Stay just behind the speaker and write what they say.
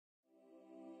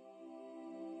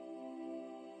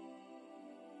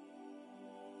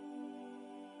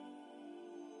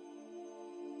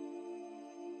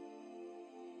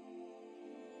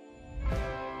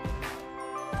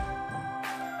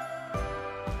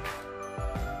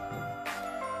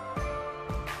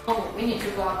We need to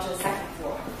go up to the second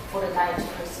floor for the diet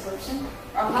prescription.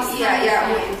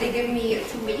 Yeah. They give me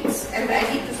 2 weeks, and I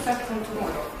need to start from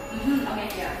tomorrow. Okay.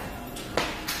 Yeah.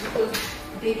 Because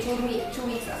they told me 2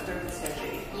 weeks after the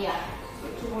surgery. Yeah. So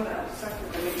tomorrow I'll start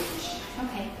with the medication.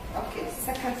 Okay. Okay,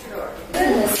 second floor.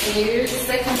 Here's the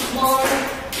second floor.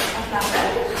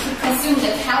 Consume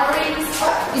the calories.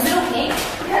 Is it okay?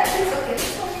 Yeah, it's okay.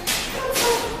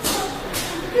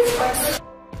 It's fine.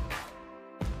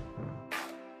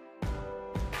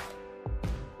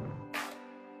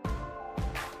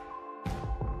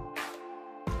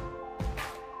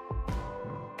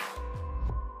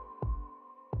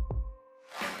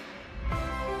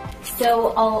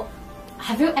 So,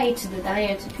 have you ate the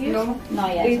diet pills? No,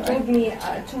 not yet. They told me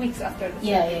 2 weeks after the surgery.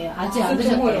 Yeah. 아직 안 So 드셨대요.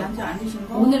 tomorrow. 아직 안 드신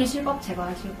거? 오늘은 실밥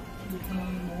제가 실밥.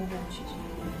 먹어보시지.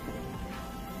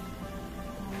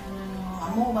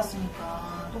 안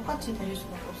먹어봤으니까 똑같이 드실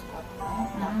수밖에 없을 것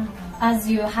같아요. As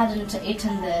you hadn't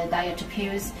eaten the diet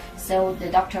pills, so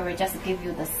the doctor will just give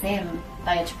you the same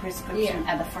diet prescription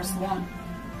as the first one.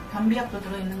 변비약도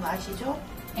들어있는 거 아시죠?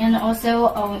 And also,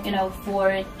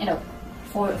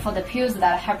 for the pills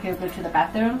that help you go to the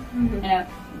bathroom,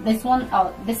 this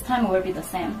time will be the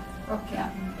same. Okay. Yeah.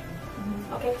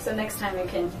 Okay, so next time you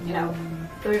can,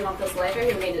 3 months later,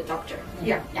 you meet the doctor.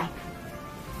 Yeah. Yeah.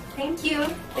 Thank you.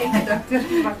 Thank you, doctor.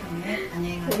 네,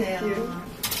 안녕히 가세요.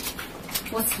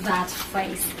 What's that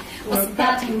phrase? What's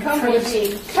that in Come with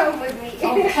Korean? me. Come with me.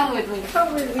 Oh, come with me.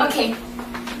 Come with me. Okay.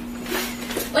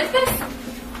 Like this?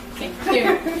 Okay,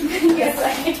 here. Yes,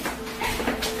 I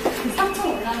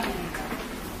 3층 올라가는 거니까.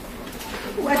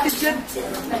 What is it?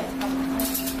 네.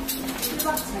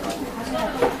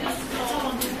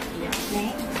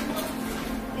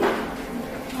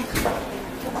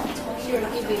 Here,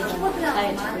 give you the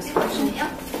diet prescription.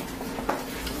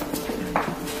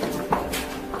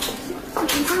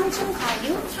 3층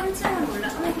가요? 3층은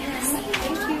올라가면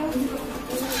Thank you.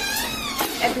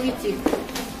 Additive.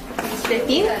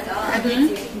 Additive?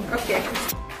 Additive. Okay.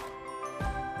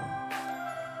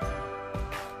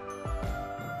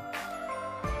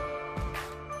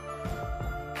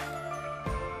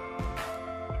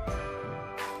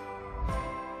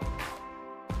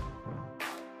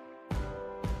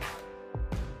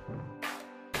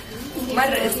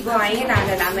 مر اسبوعين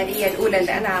على العمليه الاولى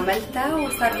اللي انا عملتها،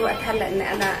 وصار الوقت هلا ان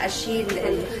انا اشيل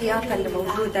الخياطه اللي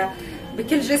موجوده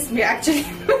بكل جسمي اكشلي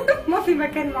ما في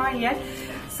مكان معين.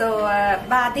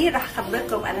 بعدين رح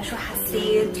اخبركم انا شو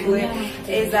حسيت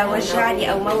واذا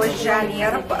وجعني او ما وجعني. يا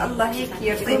رب الله هيك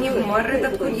يرضيني وممرضه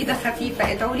تكون ايدها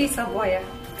خفيفه. ادعوا لي صبايا،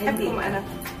 بحبكم انا.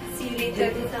 See you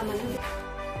later.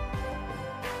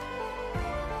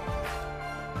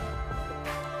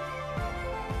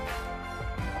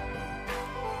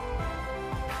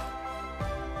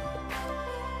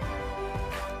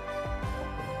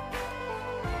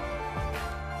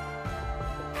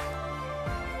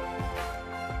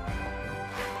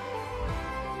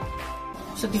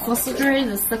 So before surgery,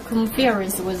 the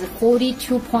circumference was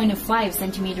 42.5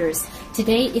 centimeters.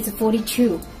 Today, it's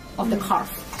 42 of the calf.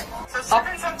 So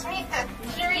 7 centimeters.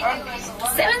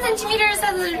 7 centimeters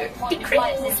has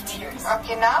decreased.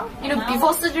 Okay, now?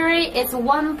 Before surgery, it's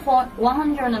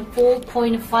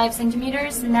 104.5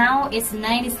 centimeters. Now it's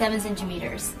 97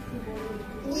 centimeters.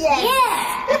 Yes.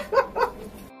 Yeah!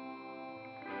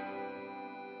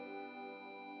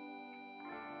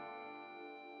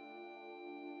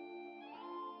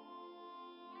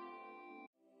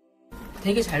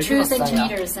 되게 잘 2 들었어요.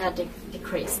 centimeters had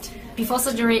decreased. Before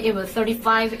surgery, it was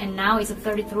 35, and now it's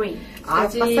 33.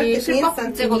 아직 실밥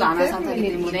제거도 안 한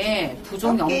상태이기 때문에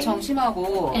부종이 엄청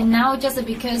심하고. And now, just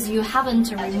because you haven't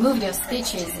removed your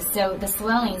stitches, so the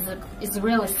swelling is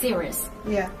really serious.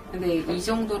 Yeah. 근데 이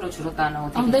정도로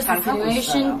줄었다는 거 On 되게 this 잘 하고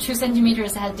situation, 있어요. 2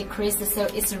 centimeters had decreased, so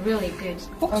it's really good.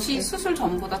 혹시 수술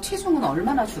전보다 체중은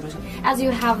얼마나 줄으셨나요? As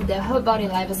you have the whole body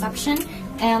liposuction,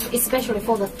 and especially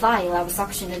for the thigh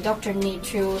liposuction, the doctor need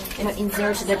to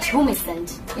insert the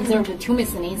tumescent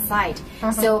inside.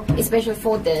 So especially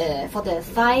for the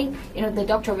thigh, the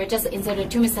doctor will just insert the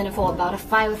tumescent for about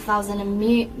 5,000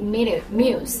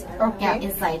 mils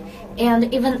inside.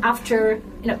 And even after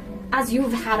as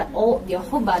you've had your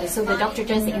whole body, so the doctor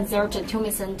just inserted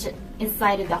tumescent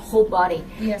inside the whole body.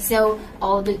 Yeah. So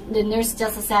the nurse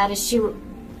just said she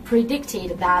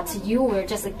predicted that you will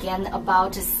just gain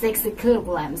about 6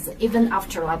 kilograms even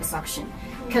after liposuction,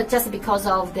 just because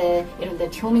of the the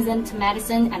tumescent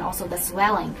medicine and also the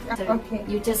swelling. So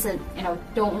you just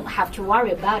don't have to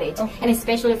worry about it. And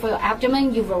especially for your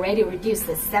abdomen, you've already reduced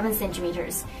 7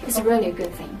 centimeters. It's really a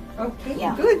good thing. Okay.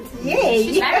 Yeah. Good.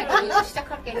 Yay.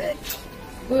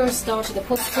 we will start the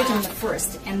post-treatment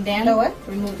first, and then The what?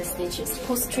 remove the stitches.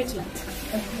 Post-treatment.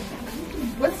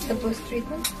 What's the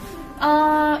post-treatment?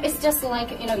 It's just like,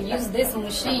 you know, use this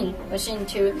machine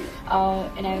to,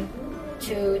 you know,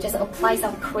 to just apply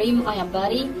some cream on your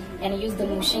body and use the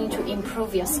machine to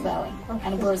improve your swelling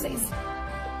and bruises.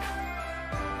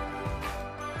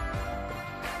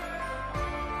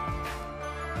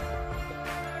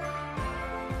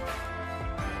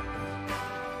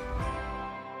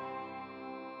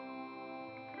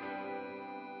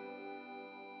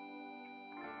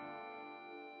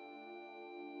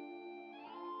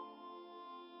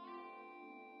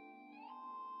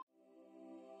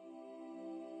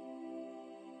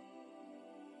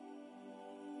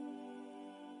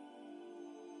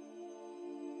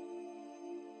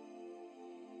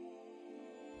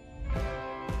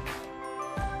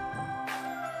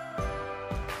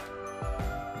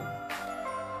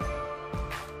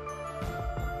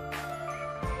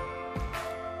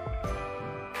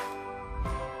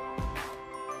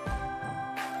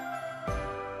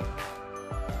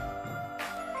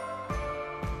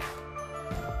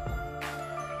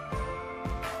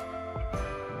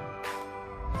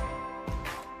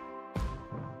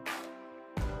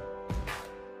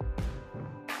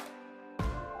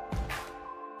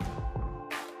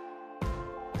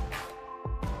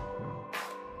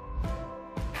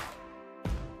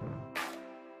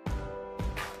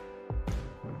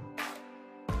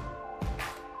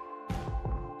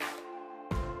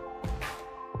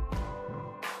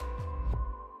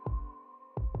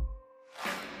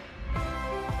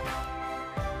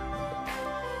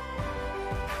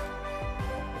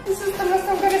 This is the last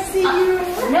I'm gonna see you.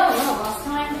 No, last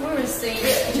time we were seeing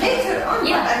Later on,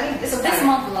 yeah. but I mean this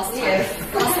month, last time.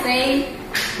 Last day,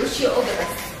 wish you all the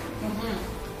best.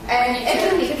 And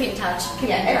every week. Keep in touch.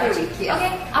 Every week, yeah.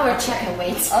 Okay, I will check and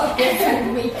wait. Okay.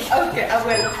 Every week. Okay, I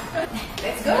will.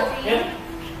 Let's go.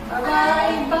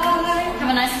 Bye. Bye. Have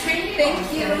a nice trip. Thank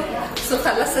you. So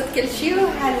خلصت كل شيء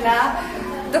وهلا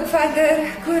دكفاندر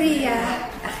كوريا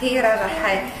أخيرا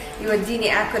راح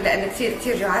يوديني آكل لأن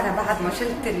كثير جوعانة بعد ما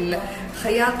شلت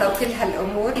الخياطة وكل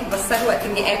هالأمور، بس صار وقت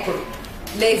إني آكل.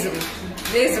 لازم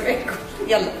آكل.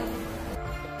 يلا.